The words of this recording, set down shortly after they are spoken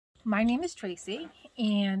My name is Tracy,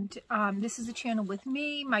 and this is a channel with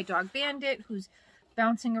me, my dog Bandit, who's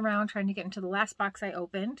bouncing around trying to get into the last box I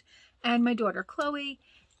opened, and my daughter Chloe.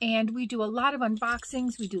 And we do a lot of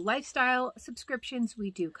unboxings. We do lifestyle subscriptions,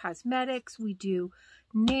 we do cosmetics, we do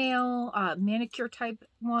nail, manicure type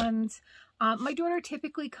ones. My daughter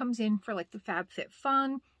typically comes in for like the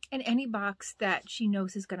FabFitFun and any box that she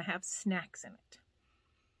knows is going to have snacks in it.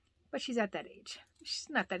 But she's at that age. She's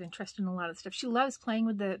not that interested in a lot of stuff. She loves playing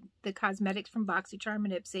with the cosmetics from BoxyCharm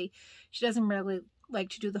and Ipsy. She doesn't really like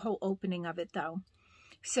to do the whole opening of it though.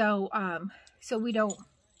 So I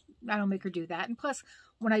don't make her do that. And plus,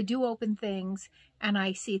 when I do open things and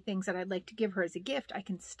I see things that I'd like to give her as a gift, I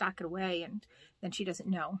can stock it away and then she doesn't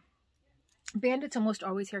know. Bandit's almost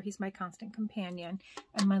always here. He's my constant companion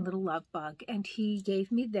and my little love bug. And he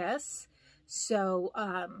gave me this. So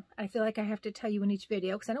I feel like I have to tell you in each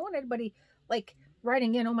video because I don't want anybody like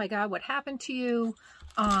writing in, oh my God, what happened to you?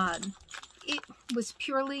 It was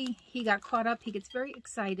purely, he got caught up. He gets very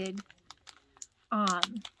excited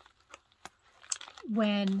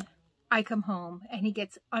when I come home and he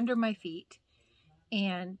gets under my feet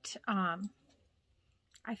and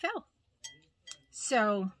I fell.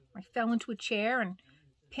 So I fell into a chair and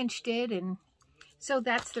pinched it, and so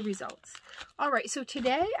that's the results. All right, so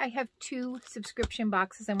today I have two subscription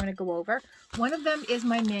boxes I'm going to go over. One of them is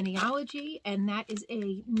my Maniology, and that is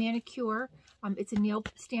a manicure. It's a nail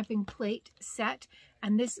stamping plate set,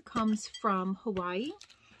 and this comes from Hawaii.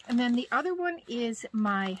 And then the other one is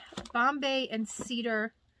my Bombay and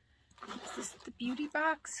Cedar. Is this the beauty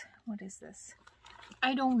box? What is this?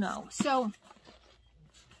 I don't know. So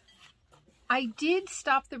I did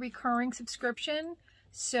stop the recurring subscription,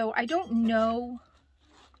 so I don't know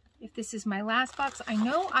if this is my last box. I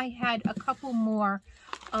know I had a couple more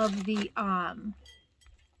of the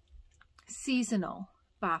seasonal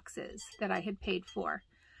boxes that I had paid for,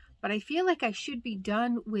 but I feel like I should be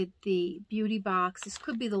done with the beauty box. This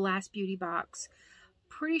could be the last beauty box.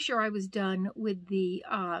 Pretty sure I was done with the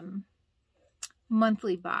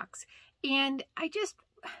monthly box, and I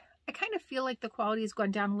kind of feel like the quality has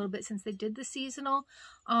gone down a little bit since they did the seasonal,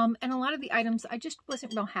 and a lot of the items I just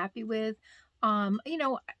wasn't real happy with. You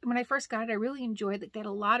know, when I first got it, I really enjoyed that they had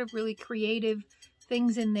a lot of really creative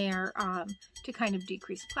things in there to kind of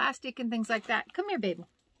decrease plastic and things like that. Come here, baby.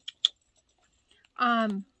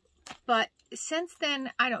 But since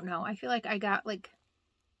then, I don't know. I feel like I got like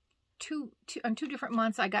on two different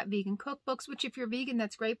months, I got vegan cookbooks, which if you're vegan,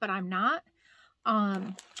 that's great, but I'm not.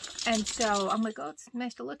 And so I'm like, oh, it's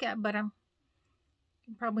nice to look at, but I'm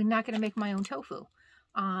probably not going to make my own tofu,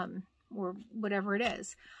 or whatever it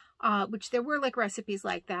is, which there were like recipes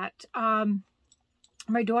like that.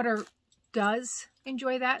 My daughter does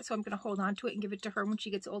enjoy that, so I'm going to hold on to it and give it to her when she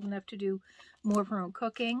gets old enough to do more of her own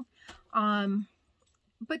cooking.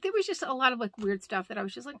 But there was just a lot of like weird stuff that I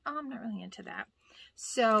was just like, oh, I'm not really into that.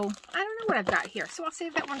 So I don't know what I've got here. So I'll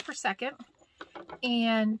save that one for a second.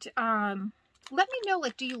 And, let me know,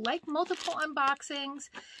 like, do you like multiple unboxings?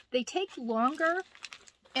 They take longer,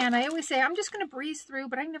 and I always say, I'm just going to breeze through,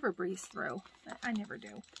 but I never breeze through. I never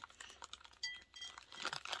do.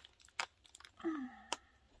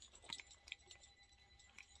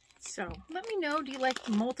 So, let me know, do you like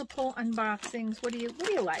multiple unboxings? What do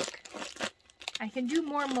you like? I can do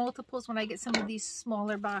more multiples when I get some of these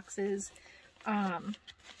smaller boxes.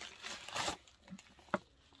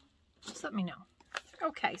 Just let me know.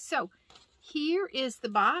 Okay, so here is the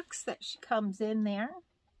box that she comes in there.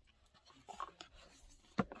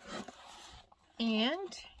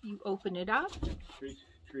 And you open it up.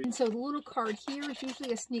 And so the little card here is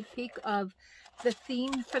usually a sneak peek of the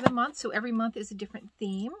theme for the month. So every month is a different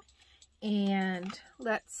theme. And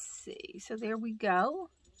let's see. So there we go.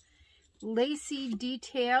 Lacy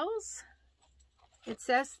details. It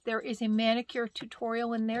says there is a manicure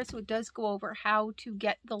tutorial in there. So it does go over how to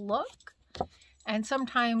get the look. And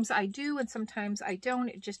sometimes I do and sometimes I don't.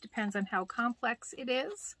 It just depends on how complex it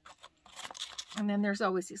is. And then there's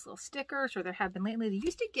always these little stickers, or there have been lately. They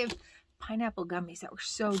used to give pineapple gummies that were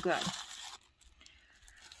so good.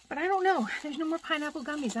 But I don't know. There's no more pineapple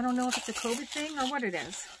gummies. I don't know if it's a COVID thing or what it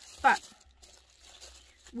is. But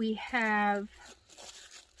we have...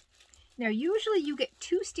 Now, usually you get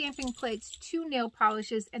 2 stamping plates, 2 nail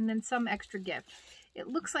polishes, and then some extra gift. It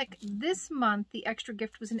looks like this month the extra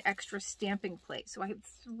gift was an extra stamping plate. So I have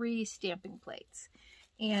 3 stamping plates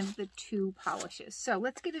and the 2 polishes. So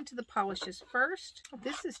let's get into the polishes first. Oh,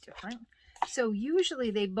 this is different. So usually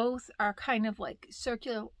they both are kind of like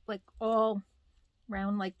circular, like all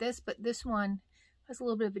round like this, but this one has a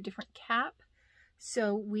little bit of a different cap.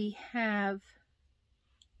 So we have,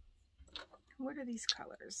 what are these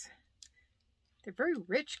colors? They're very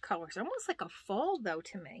rich colors, almost like a fall though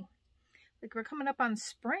to me. Like we're coming up on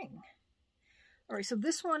spring. All right, so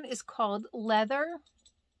this one is called Leather.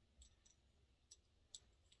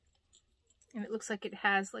 And it looks like it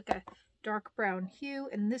has like a dark brown hue.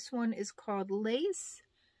 And this one is called Lace.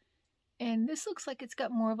 And this looks like it's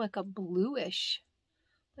got more of like a bluish,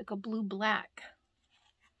 like a blue-black.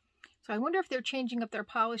 So I wonder if they're changing up their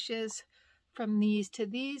polishes from these to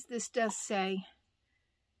these. This does say,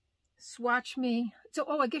 swatch me. So,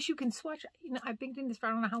 oh, I guess you can swatch. You know, I've been doing this for I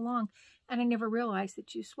don't know how long, and I never realized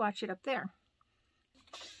that you swatch it up there.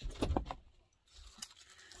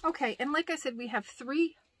 Okay, and like I said, we have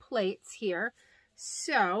 3 plates here.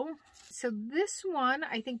 So this one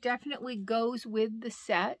I think definitely goes with the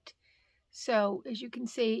set. So as you can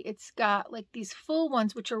see, it's got like these full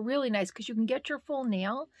ones, which are really nice because you can get your full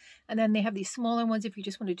nail. And then they have these smaller ones if you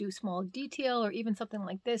just want to do small detail, or even something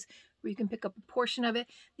like this where you can pick up a portion of it.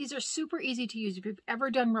 These are super easy to use. If you've ever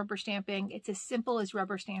done rubber stamping, it's as simple as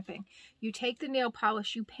rubber stamping. You take the nail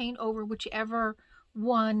polish, you paint over whichever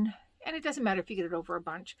one, and it doesn't matter if you get it over a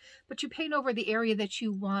bunch, but you paint over the area that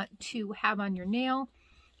you want to have on your nail.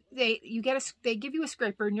 They give you a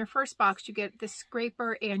scraper. In your first box, you get the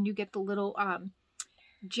scraper and you get the little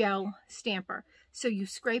gel stamper. So you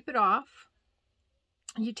scrape it off.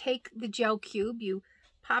 You take the gel cube, you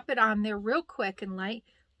pop it on there real quick and light,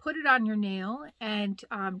 put it on your nail, and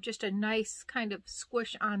just a nice kind of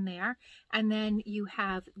squish on there. And then you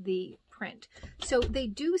have the print. So they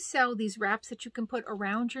do sell these wraps that you can put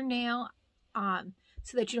around your nail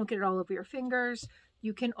so that you don't get it all over your fingers.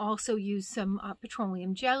 You can also use some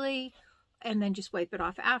petroleum jelly and then just wipe it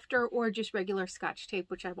off after, or just regular Scotch tape,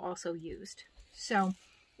 which I've also used. So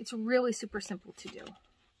it's really super simple to do.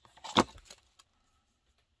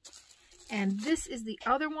 And this is the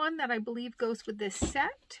other one that I believe goes with this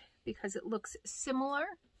set because it looks similar.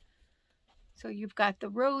 So you've got the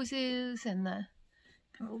roses and the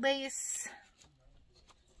kind of lace.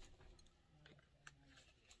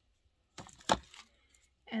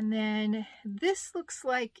 And then this looks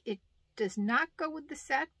like it does not go with the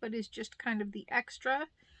set, but is just kind of the extra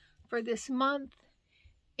for this month.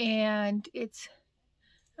 And it's,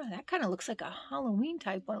 oh, that kind of looks like a Halloween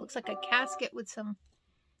type one. It looks like a casket with some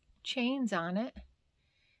chains on it.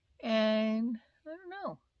 And I don't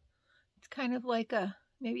know. It's kind of like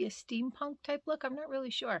maybe a steampunk type look. I'm not really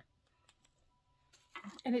sure.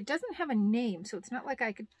 And it doesn't have a name, so it's not like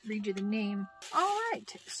I could read you the name. All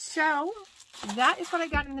right, so that is what I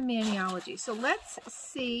got in the Maniology. So let's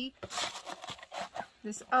see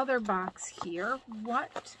this other box here,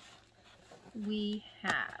 what we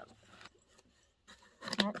have.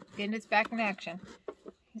 Oh, and it's back in action.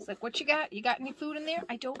 He's like, what you got? You got any food in there?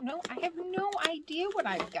 I don't know. I have no idea what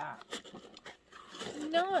I've got.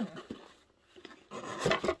 None.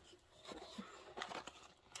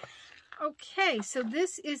 Okay, so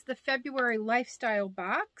this is the February Lifestyle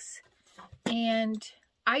box, and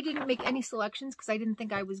I didn't make any selections because I didn't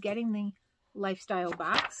think I was getting the Lifestyle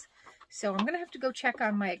box. So I'm going to have to go check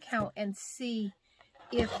on my account and see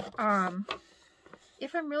if I'm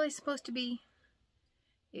really supposed to be,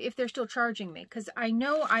 if they're still charging me, because I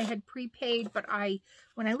know I had prepaid, but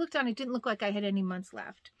when I looked on it, didn't look like I had any months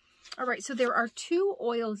left. All right, so there are 2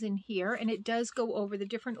 oils in here, and it does go over the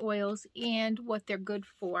different oils and what they're good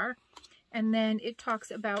for. And then it talks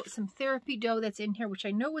about some therapy dough that's in here, which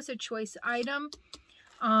I know was a choice item.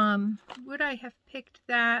 Would I have picked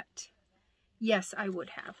that? Yes, I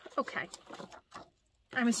would have. Okay.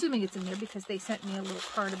 I'm assuming it's in there because they sent me a little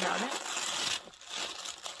card about it.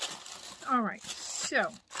 All right,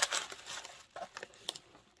 so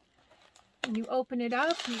when you open it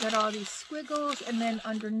up, you got all these squiggles, and then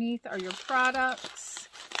underneath are your products.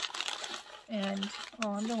 And,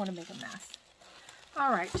 oh, I don't want to make a mess.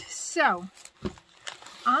 All right, so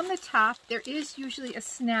on the top, there is usually a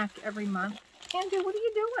snack every month. Andrew, what are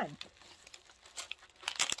you doing?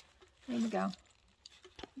 There we go.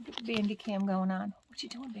 Get the Bandy cam going on. What you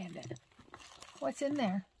doing, Bandit? What's in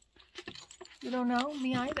there? You don't know?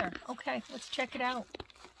 Me either. Okay, let's check it out.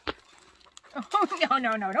 Oh,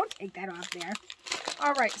 no, don't take that off there.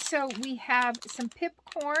 All right, so we have some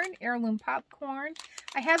Pipcorn, heirloom popcorn.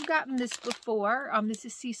 I have gotten this before. This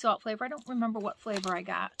is sea salt flavor. I don't remember what flavor I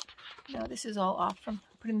got. No, this is all off from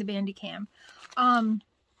putting the Bandy cam.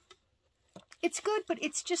 It's good, but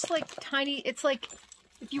it's just like tiny. It's like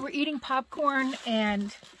if you were eating popcorn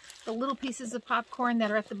and the little pieces of popcorn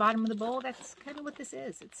that are at the bottom of the bowl, that's kind of what this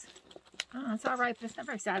is. It's all right, but it's not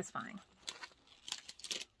very satisfying.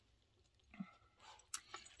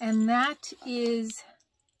 And that is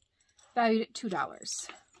valued at $2.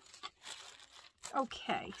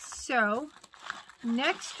 Okay, so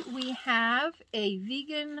Next, we have a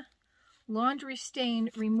vegan laundry stain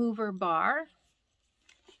remover bar.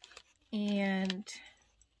 And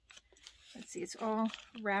let's see, it's all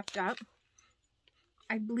wrapped up.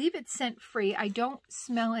 I believe it's scent free. I don't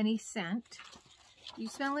smell any scent. Do you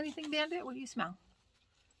smell anything, Bandit? What do you smell?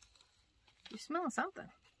 You're smelling something.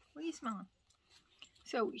 What are you smelling?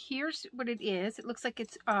 So here's what it is. It looks like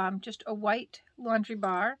it's just a white laundry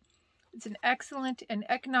bar. It's an excellent and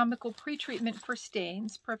economical pre-treatment for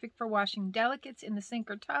stains, perfect for washing delicates in the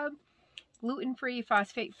sink or tub, gluten-free,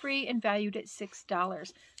 phosphate-free, and valued at $6.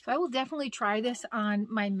 So I will definitely try this on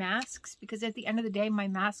my masks, because at the end of the day, my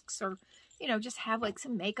masks are, you know, just have like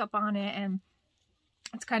some makeup on it, and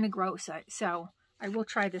it's kind of gross. So I will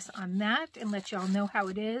try this on that and let y'all know how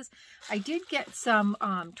it is. I did get some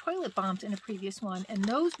toilet bombs in a previous one, and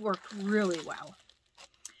those worked really well.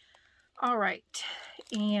 All right,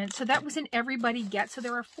 and so that was an Everybody Gets. So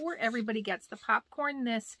there are 4 Everybody Gets: the popcorn,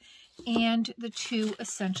 this, and the 2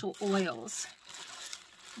 essential oils,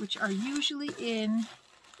 which are usually in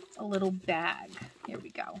a little bag. Here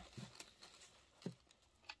we go.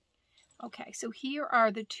 Okay, so here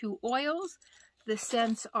are the 2 oils. The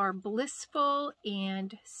scents are Blissful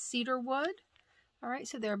and Cedarwood. All right,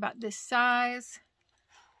 so they're about this size.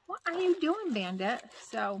 What are you doing, Bandit?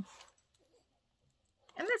 So,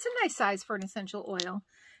 and that's a nice size for an essential oil.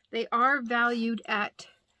 They are valued at,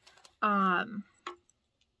 let's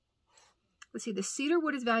see, the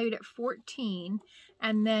Cedarwood is valued at $14,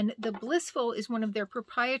 and then the Blissful is one of their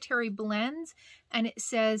proprietary blends, and it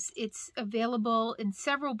says it's available in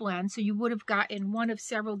several blends, so you would have gotten one of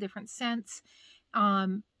several different scents,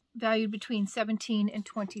 valued between $17 and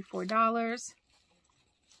 $24.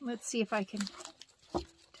 Let's see if I can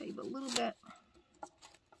tell you a little bit.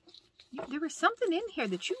 There was something in here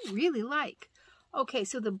that you really like. Okay,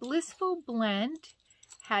 so the Blissful blend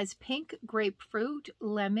has pink grapefruit,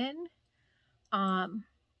 lemon,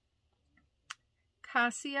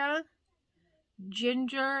 cassia,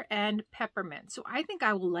 ginger, and peppermint. So I think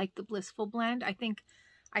I will like the Blissful blend. I think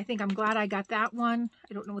I'm glad I got that one.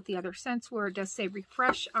 I don't know what the other scents were. It does say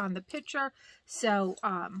refresh on the picture. So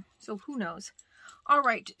who knows? All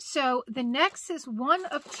right, so the next is one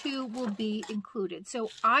of 2 will be included. So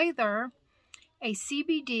either a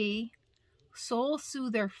CBD Soul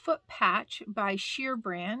Soother Foot Patch by Sheer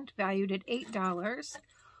Brand, valued at $8,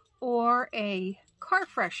 or a Car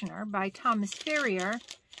Freshener by Thomas Ferrier,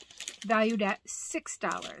 valued at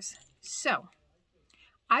 $6. So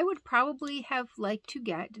I would probably have liked to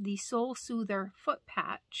get the Soul Soother Foot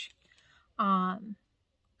Patch,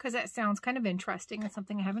 because that sounds kind of interesting. It's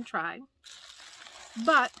something I haven't tried.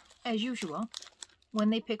 But, as usual,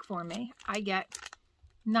 when they pick for me, I get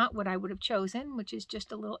not what I would have chosen, which is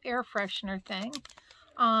just a little air freshener thing.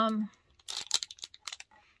 I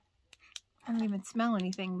don't even smell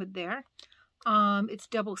anything with there. It's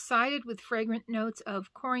double-sided with fragrant notes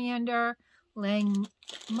of coriander, lang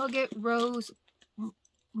muget, rose,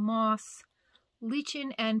 moss,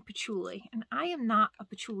 lichen, and patchouli. And I am not a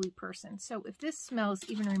patchouli person, so if this smells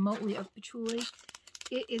even remotely of patchouli,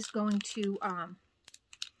 it is going to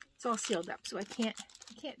it's all sealed up, so I can't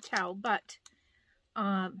tell, but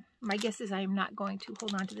my guess is I am not going to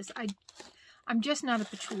hold on to this. I'm just not a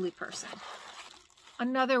patchouli person.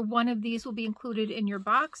 Another one of these will be included in your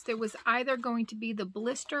box. There was either going to be the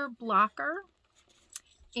Blister Blocker,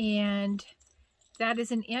 and that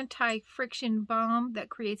is an anti-friction balm that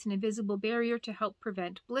creates an invisible barrier to help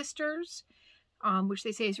prevent blisters, which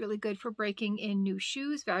they say is really good for breaking in new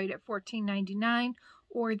shoes, valued at $14.99,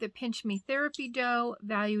 or the Pinch Me Therapy Dough,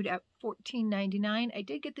 valued at $14.99. I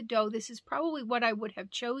did get the dough. This is probably what I would have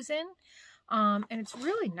chosen, and it's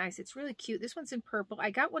really nice. It's really cute. This one's in purple.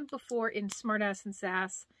 I got one before in Smartass and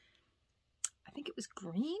Sass. I think it was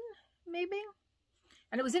green, maybe?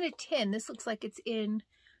 And it was in a tin. This looks like it's in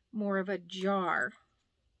more of a jar.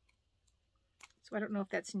 So I don't know if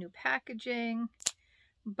that's new packaging,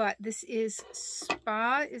 but this is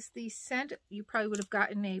Spa is the scent. You probably would have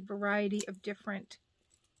gotten a variety of different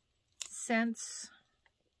scents,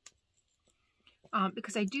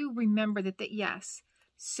 because I do remember that yes.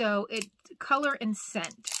 So it color and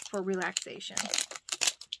scent for relaxation.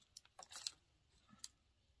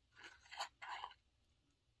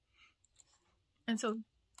 And so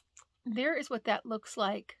there is what that looks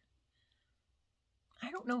like.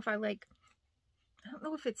 I don't know if I like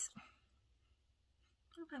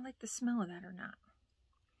the smell of that or not.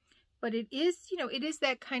 But it is, it is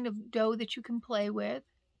that kind of dough that you can play with.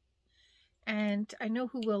 And I know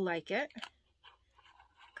who will like it,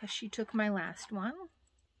 because she took my last one.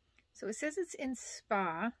 So it says it's in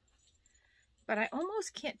Spa, but I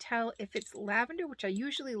almost can't tell if it's lavender, which I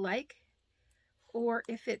usually like, or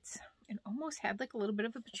if it almost had like a little bit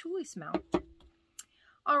of a patchouli smell.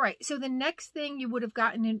 All right, so the next thing you would have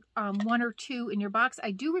gotten in 1 or 2 in your box.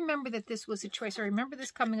 I do remember that this was a choice. I remember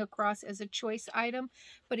this coming across as a choice item,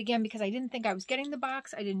 but again, because I didn't think I was getting the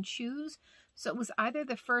box, I didn't choose. So it was either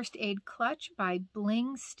the First Aid Clutch by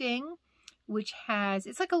Bling Sting, which has,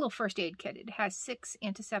 it's like a little first aid kit. It has 6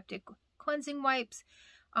 antiseptic cleansing wipes,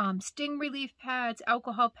 sting relief pads,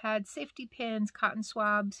 alcohol pads, safety pins, cotton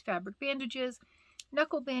swabs, fabric bandages,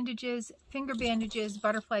 knuckle bandages, finger bandages,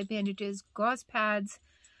 butterfly bandages, gauze pads,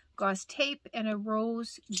 gauze tape, and a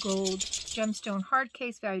rose gold gemstone hard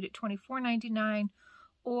case valued at $24.99,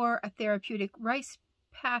 or a therapeutic rice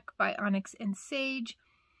pack by Onyx and Sage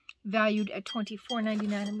valued at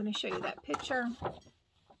 $24.99. I'm going to show you that picture.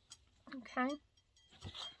 Okay.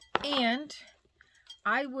 And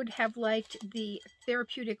I would have liked the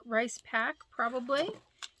therapeutic rice pack probably,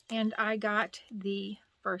 and I got the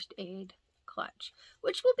First Aid Clutch,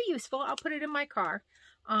 which will be useful. I'll put it in my car.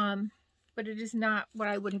 But it is not what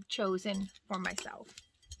I would have chosen for myself.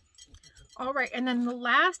 All right, and then the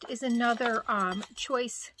last is another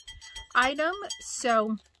choice item.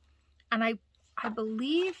 So, and I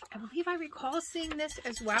believe I recall seeing this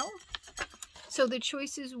as well. So the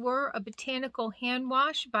choices were a botanical hand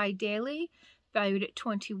wash by Daily, valued at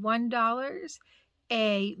 $21,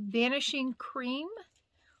 a vanishing cream,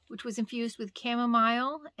 which was infused with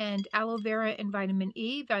chamomile and aloe vera and vitamin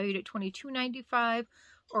E, valued at $22.95,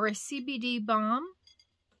 or a CBD balm,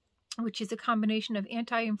 which is a combination of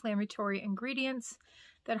anti-inflammatory ingredients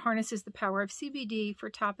that harnesses the power of CBD for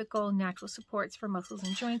topical natural supports for muscles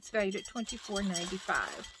and joints, valued at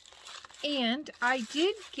 $24.95. And I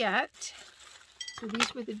did get, so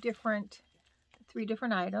these were the 3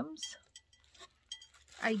 different items.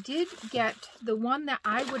 I did get the one that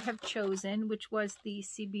I would have chosen, which was the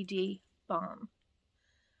CBD balm.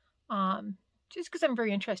 Just because I'm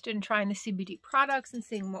very interested in trying the CBD products and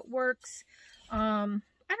seeing what works. I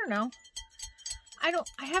don't know. I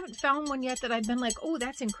haven't found one yet that I've been like, oh,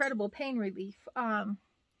 that's incredible pain relief.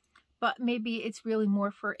 But maybe it's really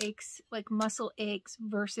more for aches, like muscle aches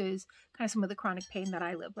versus kind of some of the chronic pain that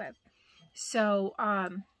I live with. So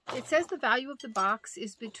it says the value of the box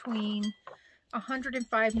is between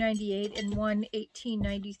 $105.98 and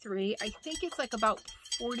 $118.93. I think it's like about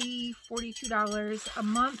 $42 a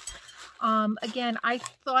month. Again, I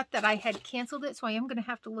thought that I had canceled it, so I am going to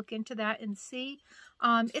have to look into that and see.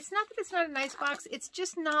 It's not that it's not a nice box. It's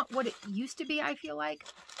just not what it used to be, I feel like.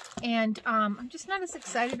 And I'm just not as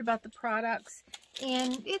excited about the products.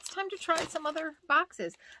 And it's time to try some other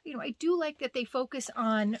boxes. You know, I do like that they focus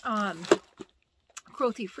on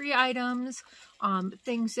cruelty-free items,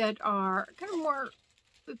 things that are kind of more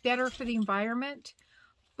better for the environment.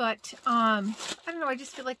 But I don't know, I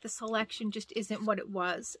just feel like the selection just isn't what it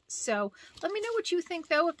was. So let me know what you think,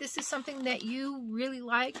 though, if this is something that you really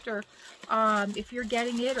liked, or if you're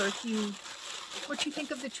getting it, or what you think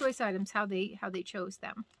of the choice items, how they chose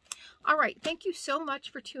them. All right, thank you so much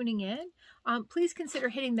for tuning in. Please consider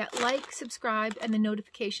hitting that like, subscribe, and the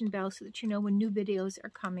notification bell so that you know when new videos are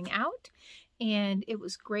coming out. And it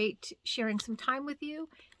was great sharing some time with you.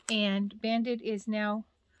 And Bandit is now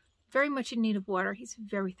very much in need of water. He's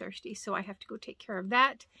very thirsty, so I have to go take care of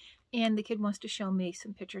that. And the kid wants to show me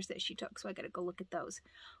some pictures that she took, so I got to go look at those.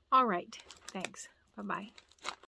 All right, thanks. Bye-bye.